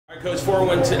Coach,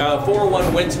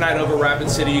 4-1 win tonight over Rapid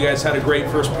City. You guys had a great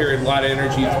first period, a lot of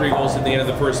energy, 3 goals at the end of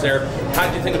the first there. How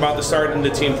did you think about the start and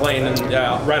the team playing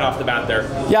right off the bat there?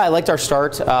 Yeah, I liked our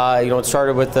start. It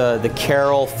started with the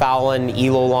Carroll, Fallon,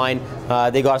 Elo line.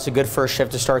 They got us a good first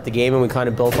shift to start the game, and we kind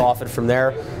of built off it from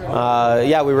there.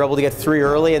 Yeah, we were able to get 3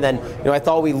 early, and then I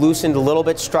thought we loosened a little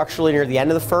bit structurally near the end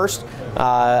of the first.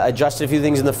 Adjusted a few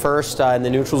things in the first in the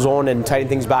neutral zone and tightened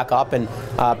things back up, and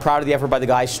proud of the effort by the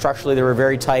guys. Structurally, they were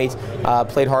very tight,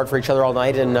 played hard for each other all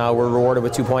night, and were rewarded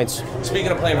with 2 points.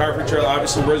 Speaking of playing hard for each other,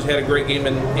 obviously Rosie had a great game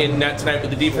in net tonight, but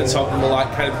the defense helped them a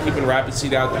lot, kind of keeping Rapid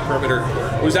City out at the perimeter.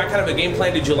 Was that kind of a game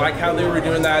plan? Did you like how they were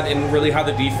doing that, and really how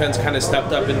the defense kind of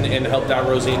stepped up and helped out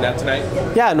Rosie in net tonight?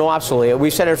 Yeah, no, absolutely.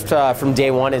 We've said it from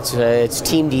day one. It's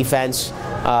team defense.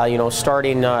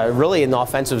 Starting really in the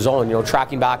offensive zone,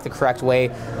 tracking back the correct way,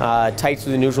 tight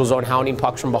through the neutral zone, hounding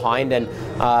pucks from behind, and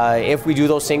if we do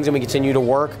those things and we continue to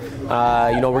work,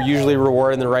 we're usually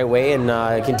rewarded in the right way and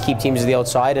can keep teams to the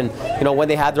outside. And when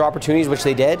they had their opportunities, which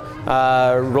they did,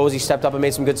 Rosie stepped up and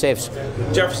made some good saves.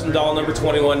 Jefferson Dahl, number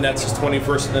 21, nets his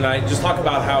 21st of the night. Just talk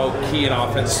about how key in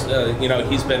offense,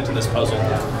 he's been to this puzzle.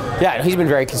 Yeah, he's been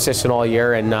very consistent all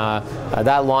year, and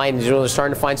that line, they're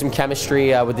starting to find some chemistry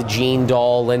with the Gene,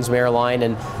 Dahl, Linsmeyer line,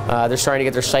 and they're starting to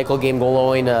get their cycle game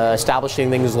going,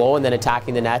 establishing things low and then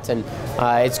attacking the net, and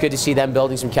it's good to see them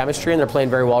building some chemistry, and they're playing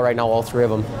very well right now, all 3 of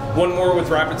them. One more with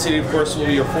Rapid City, of course, will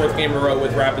be your 4th game in a row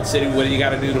with Rapid City. What do you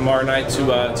got to do tomorrow night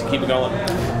to keep it going?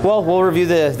 Well, we'll review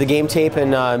the game tape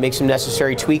and make some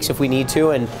necessary tweaks if we need to,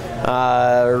 and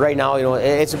right now,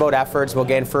 it's about effort, it's about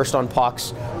getting first on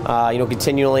pucks,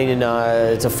 continuing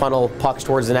to funnel pucks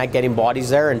towards the net, getting bodies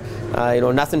there,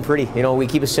 and nothing pretty. We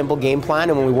keep a simple game plan,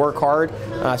 and when we work hard,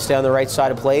 stay on the right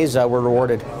side of plays, we're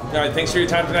rewarded. All right, thanks for your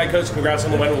time tonight, Coach. Congrats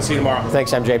on the win. We'll see you tomorrow.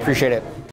 Thanks, MJ. Appreciate it.